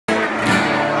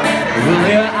Will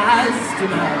your eyes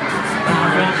tonight smile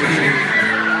from me?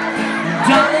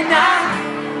 Darling, I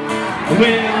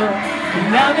will be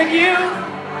loving you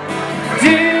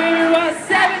to a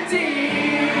 17.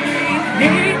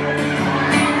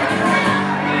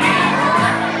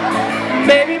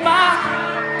 Baby, my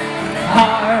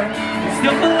heart is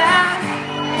still full of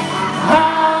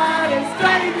heart is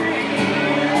 23.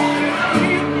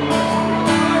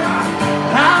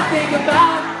 I'll think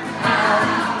about how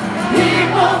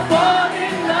people fall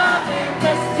in love in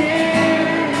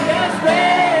mysterious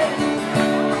ways.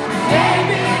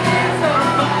 Maybe it's a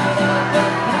part of the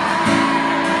plan.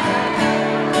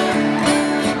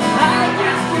 I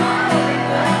just want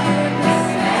to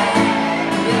say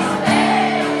this way.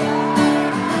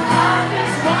 I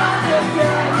just want to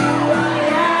tell you I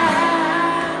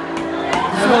am.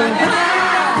 So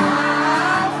now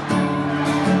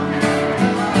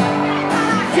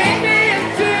take me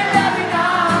into your loving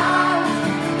arms.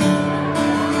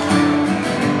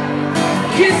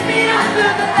 Kiss me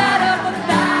under the light of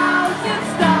 1,000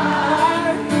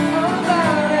 stars. Oh,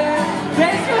 darling,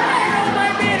 place your hand on my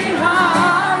beating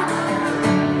heart.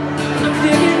 I'm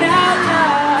digging out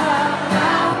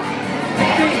now.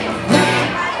 Baby, we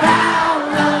found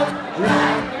love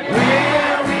right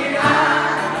where we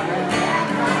are.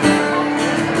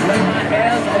 When my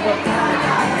hair's over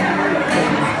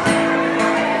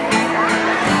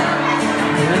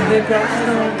and they cry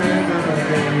on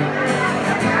memory.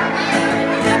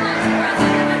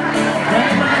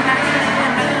 When my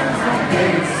hands on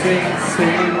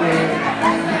sing way.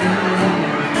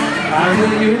 I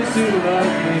will use to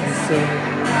love me so.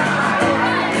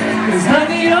 'Cause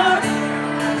honey, you're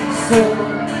so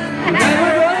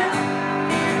never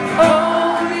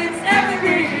oh, it's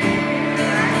evergreen.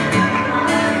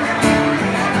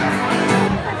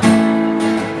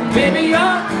 Baby,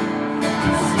 your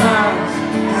smiles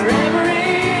forever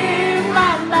in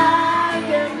my mind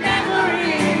and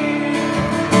memory.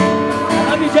 I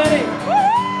love you, Johnny.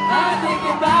 I'm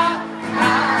thinking about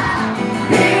how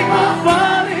people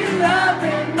fall in love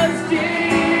in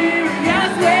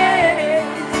mysterious ways.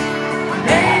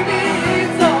 Maybe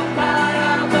it's all part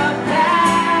of the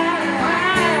plan.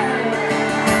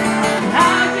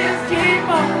 I'll just keep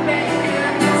on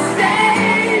making the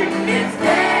same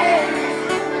mistakes,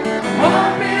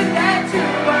 hoping that you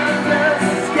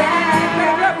understand.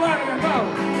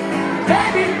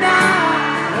 Baby,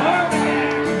 now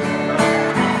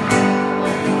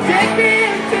take me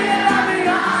into your loving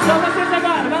arms. So much as I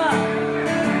got, come on.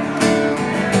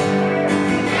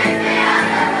 Take me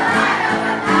under the light of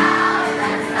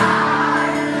 1,000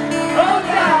 stars. Oh,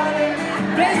 darling,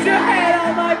 place your head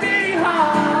on my beating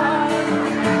heart.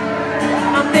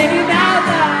 I'm thinking out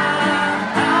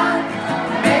loud.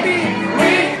 Baby,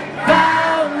 we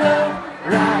found love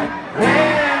right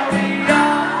where we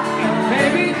are.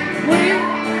 Baby, we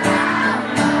found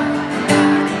love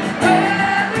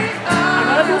where we are.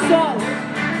 Another song.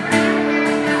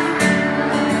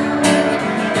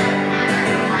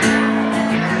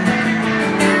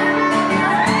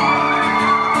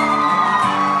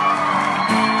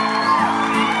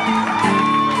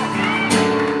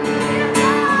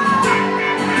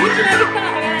 Each and every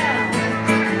time, yeah.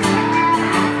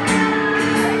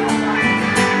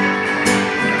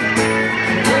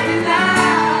 Baby,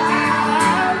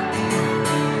 now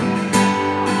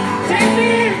take me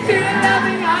into your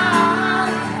loving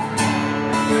arms.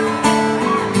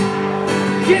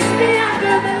 Kiss me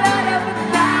under the light of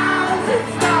 1,000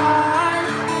 stars.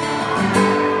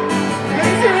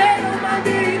 Place your head on my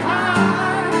beating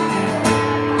heart.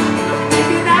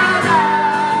 Thinking out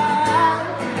loud.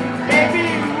 Baby,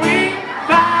 we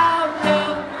found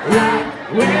love right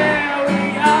where we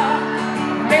are.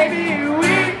 Baby,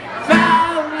 we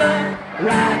found love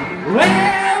right where